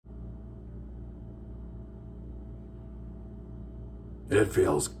It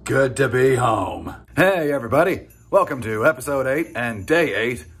feels good to be home. Hey everybody, welcome to episode 8 and day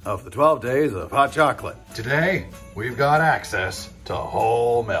 8 of the 12 days of hot chocolate. Today, we've got access to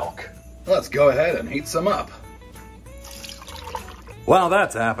whole milk. Let's go ahead and heat some up. While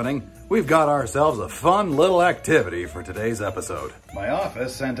that's happening, we've got ourselves a fun little activity for today's episode. My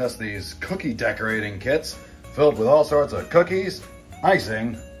office sent us these cookie decorating kits filled with all sorts of cookies,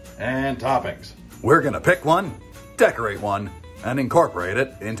 icing, and toppings. We're gonna pick one, decorate one, and incorporate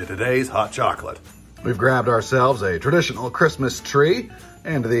it into today's hot chocolate. We've grabbed ourselves a traditional Christmas tree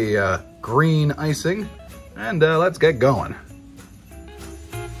and the green icing, and let's get going.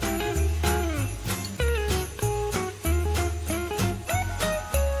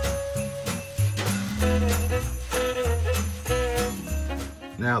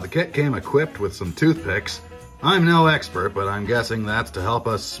 Now the kit came equipped with some toothpicks. I'm no expert, but I'm guessing that's to help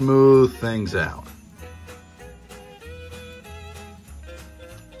us smooth things out.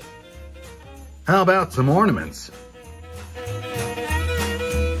 How about some ornaments?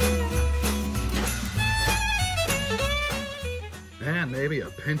 And maybe a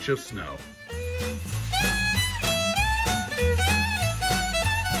pinch of snow.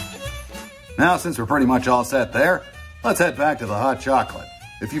 Now, since we're pretty much all set there, let's head back to the hot chocolate.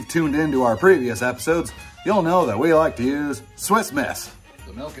 If you've tuned into our previous episodes, you'll know that we like to use Swiss Miss.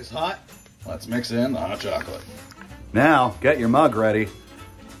 The milk is hot. Let's mix in the hot chocolate. Now, get your mug ready.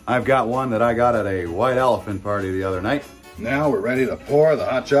 I've got one that I got at a white elephant party the other night. Now we're ready to pour the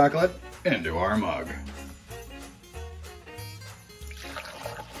hot chocolate into our mug.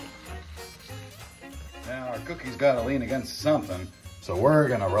 Now our cookie's gotta lean against something, so we're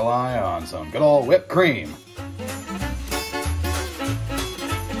gonna rely on some good old whipped cream.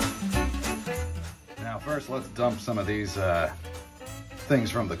 Now first let's dump some of these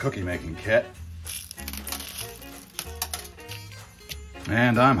things from the cookie making kit.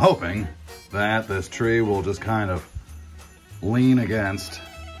 And I'm hoping that this tree will just kind of lean against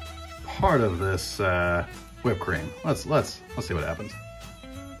part of this whipped cream. Let's see what happens.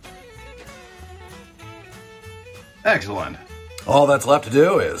 Excellent. All that's left to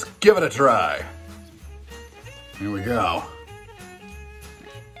do is give it a try. Here we go.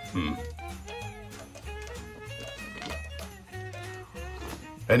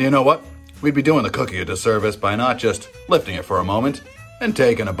 And you know what? We'd be doing the cookie a disservice by not just lifting it for a moment and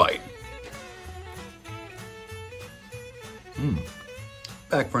taking a bite.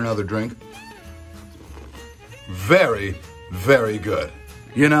 Back for another drink. Very, very good.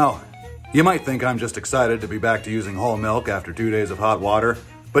 You know, you might think I'm just excited to be back to using whole milk after 2 days of hot water,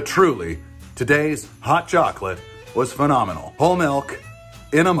 but truly, today's hot chocolate was phenomenal. Whole milk,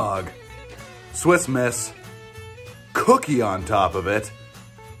 in a mug, Swiss Miss, cookie on top of it,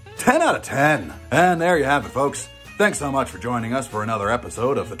 10 out of 10. And there you have it, folks. Thanks so much for joining us for another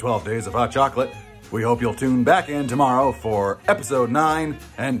episode of the 12 Days of Hot Chocolate. We hope you'll tune back in tomorrow for episode 9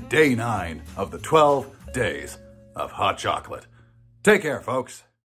 and day 9 of the 12 Days of Hot Chocolate. Take care, folks.